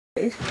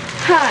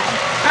Hi,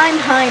 I'm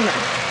Himer,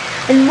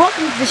 and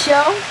welcome to the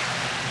show,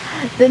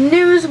 The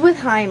News with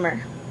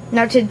Himer.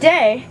 Now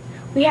today,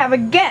 we have a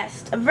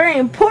guest, a very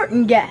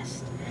important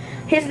guest.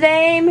 His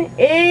name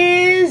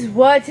is,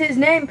 what's his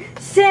name?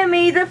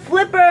 Sammy the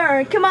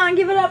Flipper. Come on,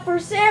 give it up for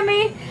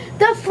Sammy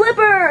the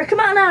Flipper. Come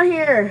on out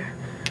here.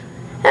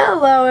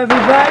 Hello,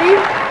 everybody.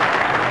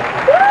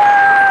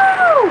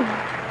 Woo!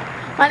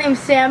 My name's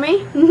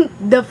Sammy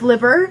the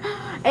Flipper,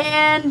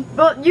 and,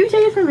 well, you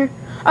take it from here.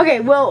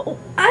 Okay, well,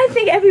 I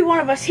think every one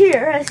of us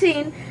here has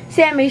seen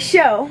Sammy's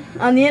show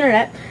on the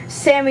internet,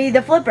 Sammy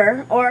the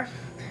Flipper, or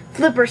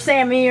Flipper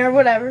Sammy, or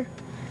whatever.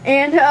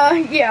 And,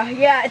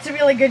 yeah, it's a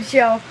really good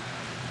show.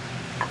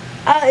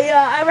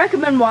 I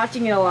recommend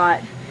watching it a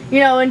lot. You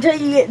know, until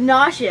you get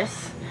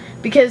nauseous.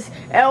 Because,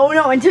 oh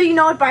no, until you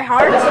know it by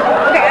heart. Okay,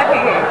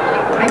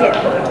 I get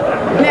it.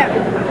 Now,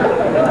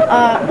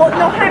 well,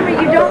 no, Himer,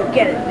 you don't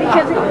get it,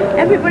 because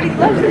everybody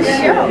loves the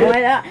show.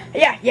 And,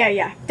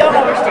 yeah, don't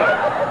overstate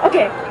it.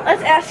 Okay,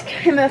 let's ask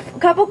him a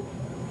couple.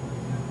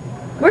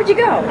 Where'd you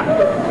go?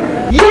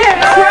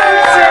 Yes,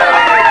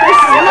 this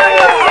is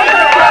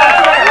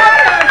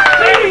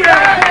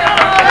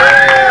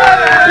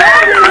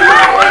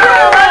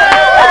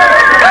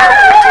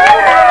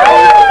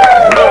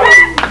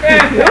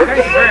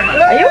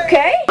Are you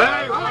okay?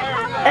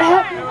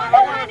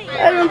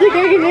 I don't think I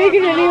can make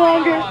it any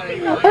longer.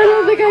 I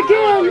don't think I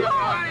can.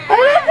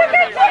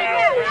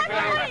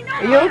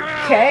 Are you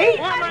okay?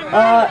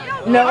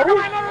 No.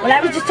 When I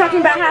was just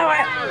talking about how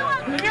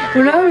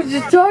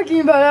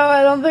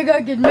I don't think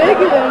I could make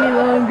it any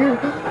longer.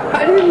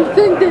 I didn't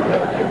think that.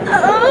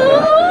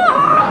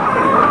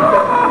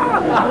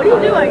 What are you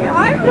doing?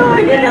 I'm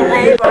going into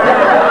labor.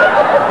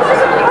 This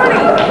isn't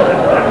funny.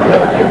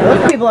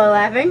 Those people are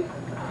laughing.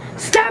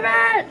 Stop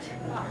it!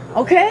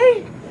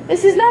 Okay?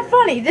 This is not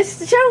funny. This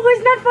show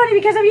is not funny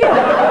because of you.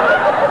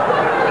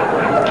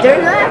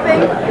 They're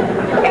laughing.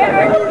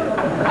 And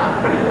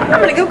I'm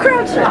gonna go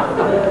crouch now.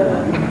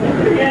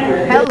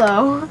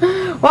 Hello.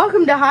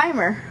 Welcome to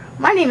Himer.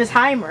 My name is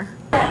Himer.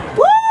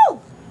 Woo!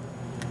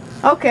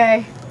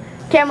 Okay.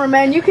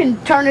 Cameraman, you can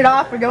turn it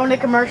off or go into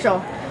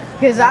commercial.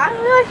 Because I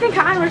really think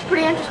Himer's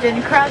pretty interested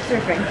in crowd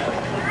surfing.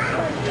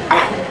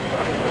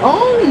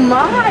 Oh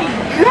my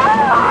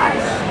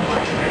gosh!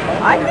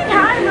 I think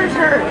Himer's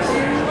hurts.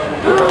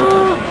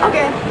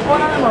 Okay,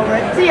 well, I'm over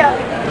it. See ya.